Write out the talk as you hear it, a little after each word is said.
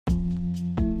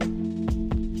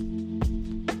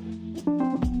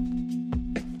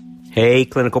Hey,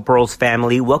 Clinical Pearls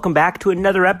family, welcome back to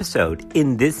another episode.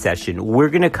 In this session, we're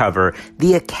going to cover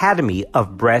the Academy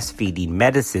of Breastfeeding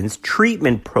Medicine's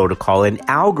treatment protocol and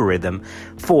algorithm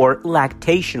for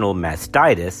lactational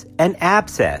mastitis and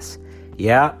abscess.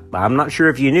 Yeah, I'm not sure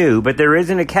if you knew, but there is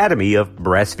an Academy of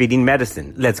Breastfeeding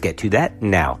Medicine. Let's get to that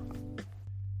now.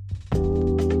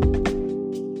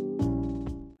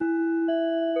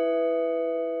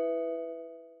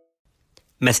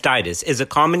 Mastitis is a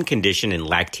common condition in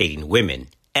lactating women.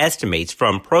 Estimates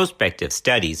from prospective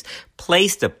studies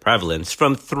place the prevalence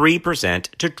from 3%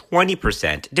 to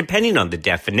 20%, depending on the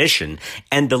definition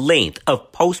and the length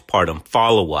of postpartum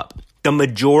follow-up. The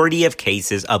majority of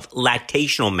cases of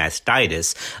lactational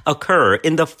mastitis occur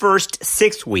in the first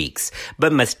 6 weeks,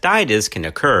 but mastitis can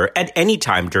occur at any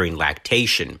time during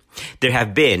lactation. There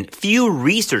have been few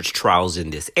research trials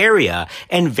in this area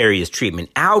and various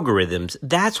treatment algorithms.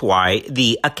 That's why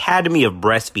the Academy of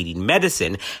Breastfeeding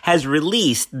Medicine has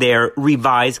released their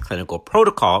revised clinical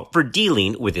protocol for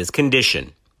dealing with this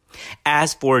condition.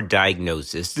 As for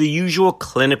diagnosis, the usual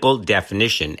clinical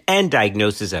definition and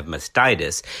diagnosis of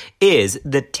mastitis is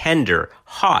the tender,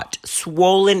 hot,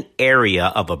 swollen area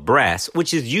of a breast,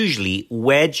 which is usually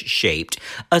wedge-shaped,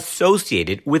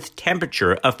 associated with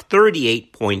temperature of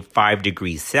 38.5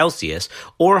 degrees Celsius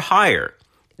or higher.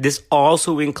 This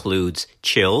also includes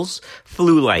chills,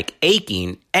 flu-like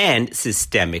aching, and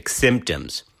systemic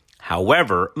symptoms.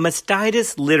 However,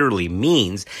 mastitis literally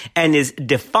means and is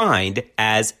defined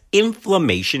as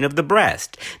inflammation of the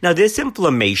breast. Now, this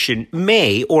inflammation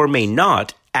may or may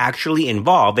not actually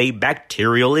involve a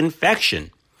bacterial infection.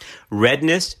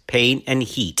 Redness, pain, and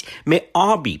heat may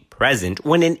all be present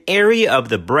when an area of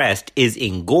the breast is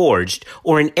engorged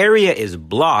or an area is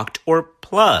blocked or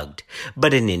plugged,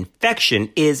 but an infection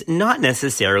is not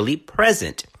necessarily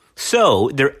present. So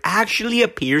there actually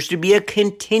appears to be a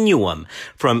continuum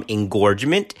from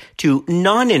engorgement to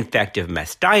non-infective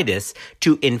mastitis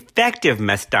to infective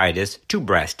mastitis to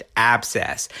breast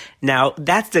abscess. Now,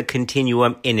 that's the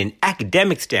continuum in an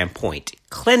academic standpoint.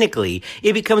 Clinically,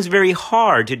 it becomes very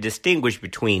hard to distinguish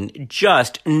between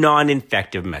just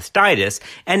non-infective mastitis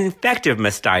and infective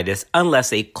mastitis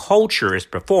unless a culture is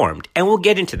performed, and we'll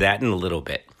get into that in a little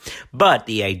bit. But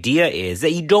the idea is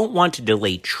that you don't want to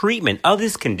delay treatment of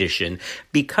this condition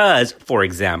because, for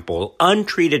example,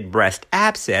 untreated breast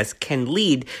abscess can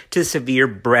lead to severe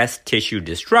breast tissue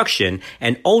destruction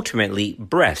and ultimately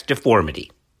breast deformity.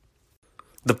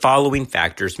 The following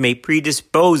factors may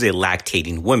predispose a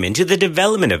lactating woman to the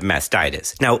development of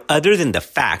mastitis. Now, other than the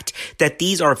fact that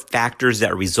these are factors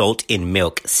that result in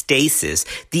milk stasis,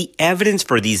 the evidence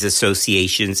for these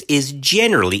associations is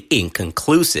generally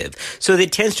inconclusive. So there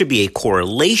tends to be a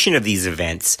correlation of these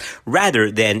events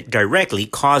rather than directly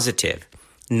causative.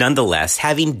 Nonetheless,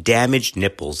 having damaged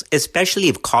nipples, especially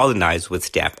if colonized with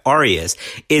Staph aureus,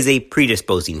 is a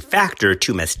predisposing factor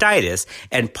to mastitis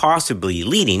and possibly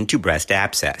leading to breast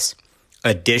abscess.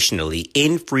 Additionally,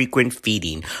 infrequent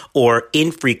feeding or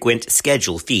infrequent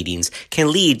scheduled feedings can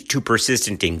lead to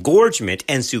persistent engorgement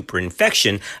and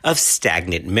superinfection of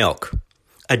stagnant milk.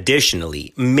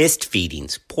 Additionally, missed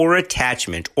feedings, poor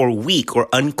attachment, or weak or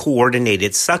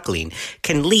uncoordinated suckling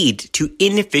can lead to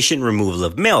inefficient removal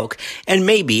of milk and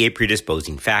may be a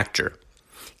predisposing factor.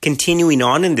 Continuing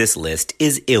on in this list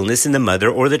is illness in the mother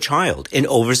or the child, an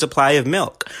oversupply of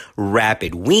milk,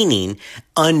 rapid weaning,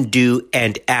 undue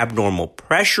and abnormal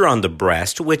pressure on the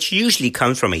breast, which usually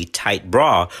comes from a tight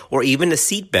bra or even a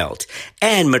seatbelt,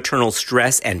 and maternal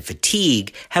stress and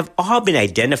fatigue have all been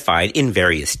identified in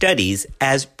various studies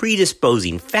as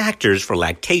predisposing factors for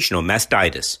lactational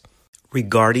mastitis.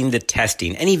 Regarding the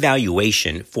testing and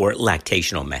evaluation for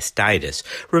lactational mastitis,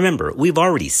 remember, we've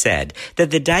already said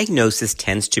that the diagnosis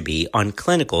tends to be on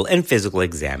clinical and physical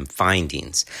exam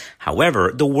findings.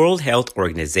 However, the World Health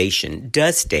Organization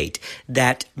does state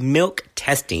that milk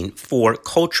testing for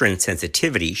culture and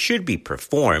sensitivity should be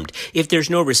performed if there's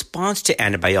no response to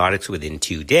antibiotics within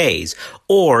 2 days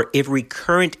or if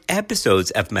recurrent episodes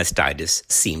of mastitis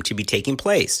seem to be taking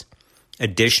place.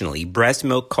 Additionally, breast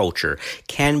milk culture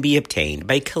can be obtained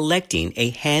by collecting a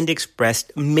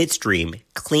hand-expressed midstream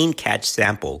clean catch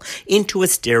sample into a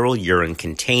sterile urine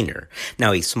container.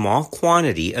 Now, a small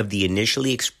quantity of the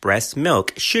initially expressed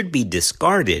milk should be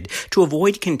discarded to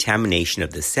avoid contamination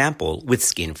of the sample with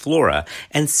skin flora,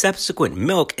 and subsequent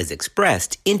milk is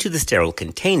expressed into the sterile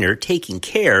container, taking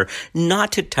care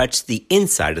not to touch the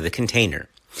inside of the container.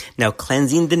 Now,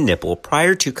 cleansing the nipple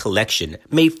prior to collection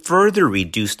may further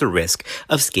reduce the risk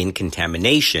of skin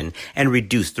contamination and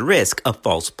reduce the risk of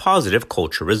false positive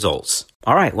culture results.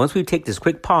 All right, once we take this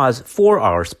quick pause for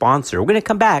our sponsor, we're going to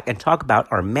come back and talk about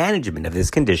our management of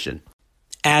this condition.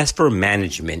 As for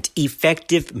management,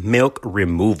 effective milk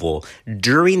removal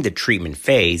during the treatment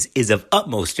phase is of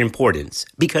utmost importance.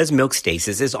 Because milk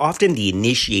stasis is often the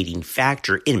initiating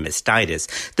factor in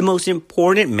mastitis, the most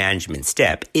important management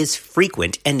step is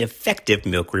frequent and effective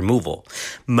milk removal.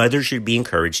 Mothers should be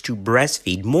encouraged to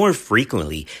breastfeed more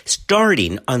frequently,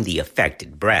 starting on the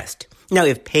affected breast. Now,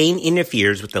 if pain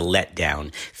interferes with the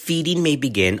letdown, feeding may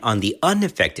begin on the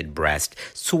unaffected breast,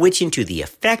 switching to the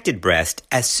affected breast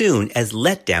as soon as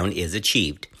letdown is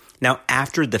achieved. Now,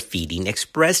 after the feeding,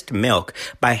 expressed milk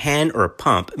by hand or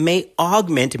pump may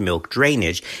augment milk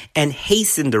drainage and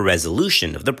hasten the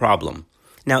resolution of the problem.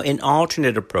 Now, an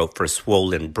alternate approach for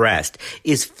swollen breast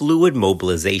is fluid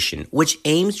mobilization, which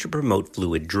aims to promote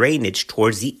fluid drainage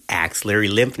towards the axillary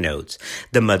lymph nodes.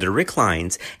 The mother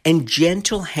reclines, and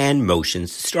gentle hand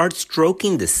motions start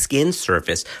stroking the skin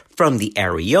surface from the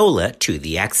areola to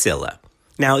the axilla.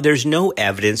 Now, there's no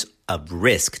evidence of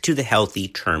risk to the healthy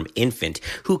term infant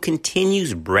who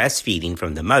continues breastfeeding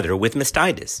from the mother with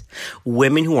mastitis.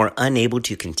 Women who are unable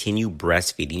to continue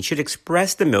breastfeeding should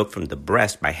express the milk from the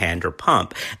breast by hand or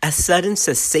pump, as sudden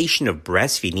cessation of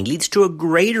breastfeeding leads to a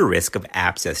greater risk of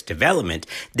abscess development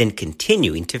than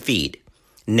continuing to feed.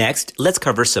 Next, let's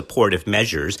cover supportive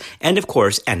measures and, of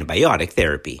course, antibiotic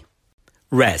therapy.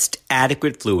 Rest,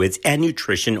 adequate fluids, and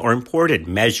nutrition are important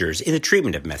measures in the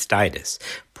treatment of mastitis.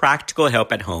 Practical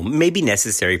help at home may be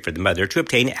necessary for the mother to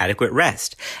obtain adequate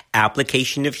rest.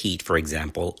 Application of heat, for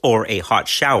example, or a hot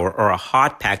shower or a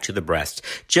hot pack to the breast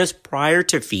just prior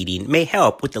to feeding may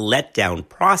help with the letdown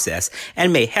process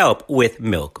and may help with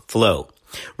milk flow.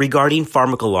 Regarding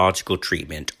pharmacological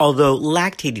treatment, although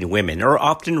lactating women are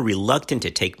often reluctant to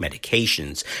take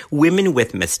medications, women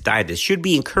with mastitis should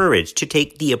be encouraged to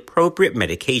take the appropriate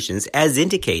medications as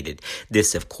indicated.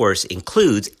 This, of course,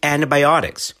 includes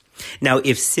antibiotics. Now,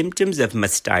 if symptoms of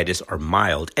mastitis are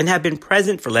mild and have been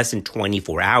present for less than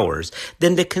 24 hours,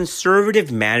 then the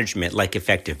conservative management like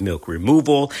effective milk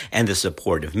removal and the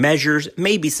supportive measures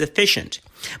may be sufficient.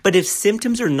 But if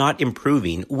symptoms are not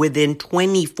improving within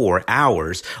 24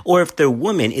 hours, or if the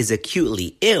woman is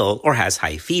acutely ill or has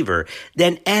high fever,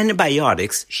 then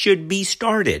antibiotics should be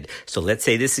started. So let's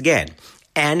say this again.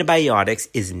 Antibiotics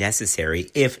is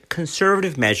necessary if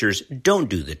conservative measures don't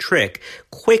do the trick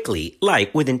quickly,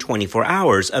 like within 24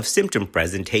 hours of symptom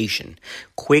presentation.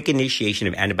 Quick initiation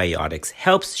of antibiotics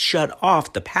helps shut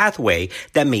off the pathway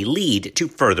that may lead to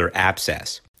further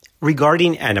abscess.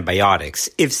 Regarding antibiotics,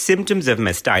 if symptoms of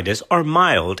mastitis are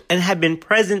mild and have been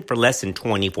present for less than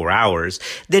 24 hours,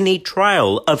 then a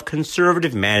trial of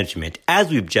conservative management,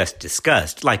 as we've just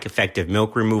discussed, like effective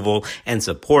milk removal and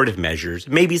supportive measures,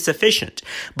 may be sufficient.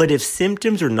 But if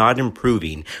symptoms are not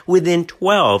improving within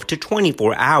 12 to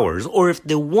 24 hours, or if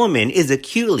the woman is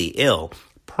acutely ill,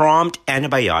 prompt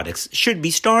antibiotics should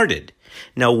be started.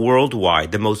 Now,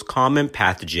 worldwide, the most common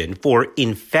pathogen for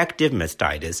infective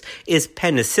mastitis is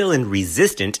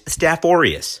penicillin-resistant Staph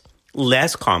aureus.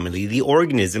 Less commonly, the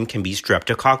organism can be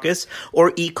Streptococcus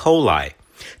or E. coli.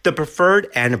 The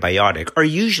preferred antibiotic are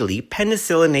usually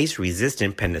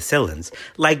penicillinase-resistant penicillins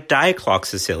like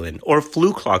dicloxacillin or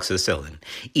flucloxacillin.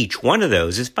 Each one of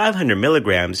those is 500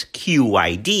 milligrams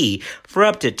QID for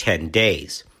up to 10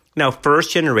 days. Now,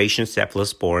 first-generation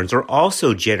cephalosporins are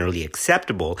also generally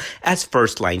acceptable as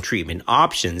first-line treatment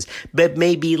options, but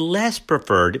may be less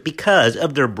preferred because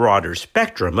of their broader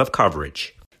spectrum of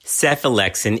coverage.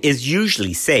 Cephalexin is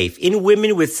usually safe in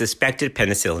women with suspected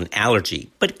penicillin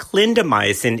allergy, but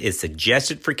clindamycin is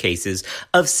suggested for cases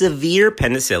of severe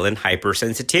penicillin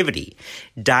hypersensitivity.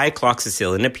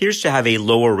 Dicloxacillin appears to have a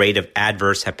lower rate of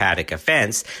adverse hepatic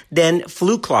events than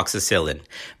flucloxacillin.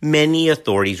 Many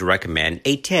authorities recommend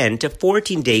a 10 to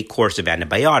 14-day course of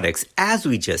antibiotics, as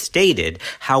we just stated.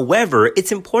 However,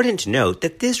 it's important to note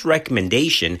that this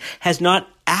recommendation has not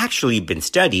actually been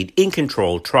studied in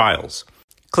controlled trials.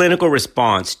 Clinical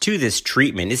response to this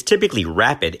treatment is typically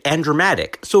rapid and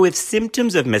dramatic, so if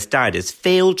symptoms of mastitis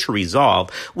fail to resolve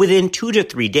within 2 to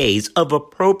 3 days of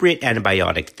appropriate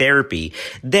antibiotic therapy,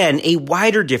 then a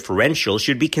wider differential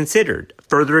should be considered.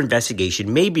 Further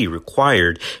investigation may be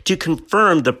required to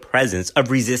confirm the presence of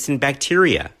resistant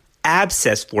bacteria,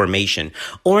 abscess formation,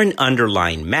 or an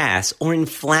underlying mass, or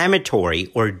inflammatory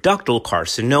or ductal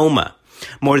carcinoma.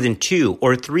 More than 2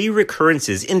 or 3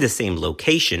 recurrences in the same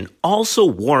location also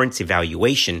warrants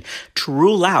evaluation to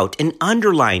rule out an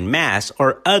underlying mass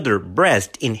or other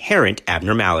breast inherent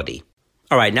abnormality.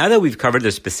 All right, now that we've covered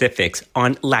the specifics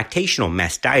on lactational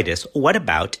mastitis, what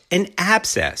about an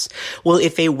abscess? Well,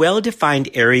 if a well-defined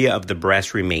area of the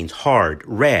breast remains hard,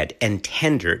 red, and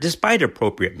tender despite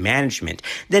appropriate management,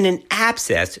 then an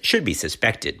abscess should be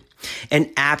suspected.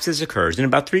 An abscess occurs in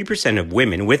about 3% of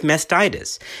women with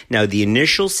mastitis. Now, the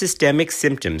initial systemic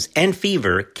symptoms and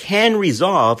fever can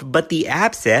resolve, but the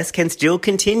abscess can still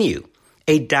continue.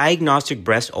 A diagnostic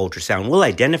breast ultrasound will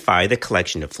identify the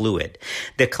collection of fluid.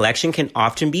 The collection can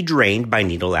often be drained by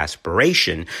needle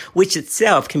aspiration, which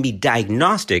itself can be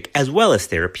diagnostic as well as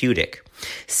therapeutic.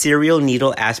 Serial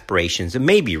needle aspirations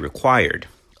may be required.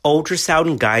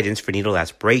 Ultrasound guidance for needle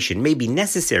aspiration may be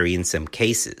necessary in some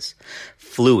cases.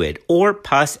 Fluid or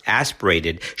pus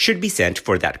aspirated should be sent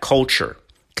for that culture.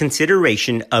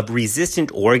 Consideration of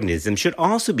resistant organisms should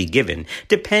also be given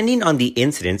depending on the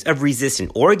incidence of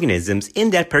resistant organisms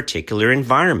in that particular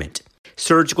environment.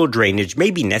 Surgical drainage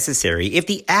may be necessary if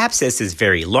the abscess is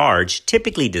very large,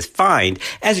 typically defined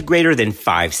as greater than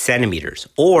 5 centimeters,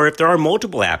 or if there are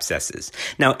multiple abscesses.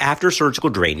 Now, after surgical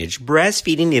drainage,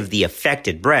 breastfeeding of the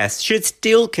affected breast should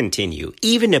still continue,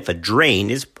 even if a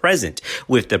drain is present,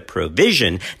 with the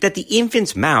provision that the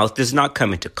infant's mouth does not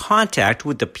come into contact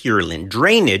with the purulent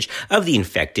drainage of the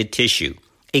infected tissue.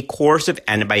 A course of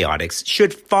antibiotics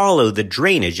should follow the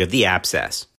drainage of the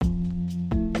abscess.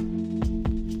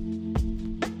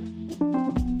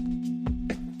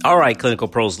 All right, Clinical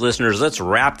Pearls listeners, let's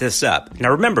wrap this up.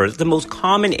 Now remember, the most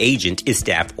common agent is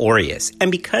Staph aureus. And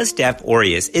because Staph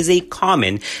aureus is a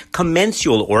common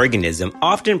commensal organism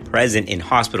often present in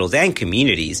hospitals and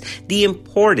communities, the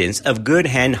importance of good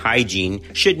hand hygiene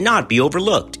should not be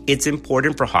overlooked. It's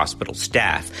important for hospital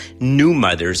staff, new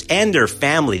mothers, and their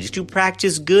families to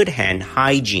practice good hand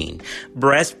hygiene.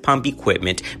 Breast pump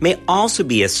equipment may also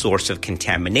be a source of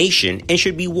contamination and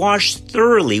should be washed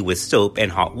thoroughly with soap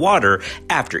and hot water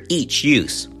after each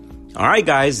use. All right,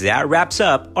 guys, that wraps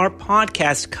up our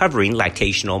podcast covering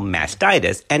lactational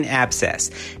mastitis and abscess.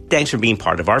 Thanks for being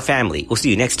part of our family. We'll see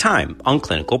you next time on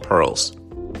Clinical Pearls.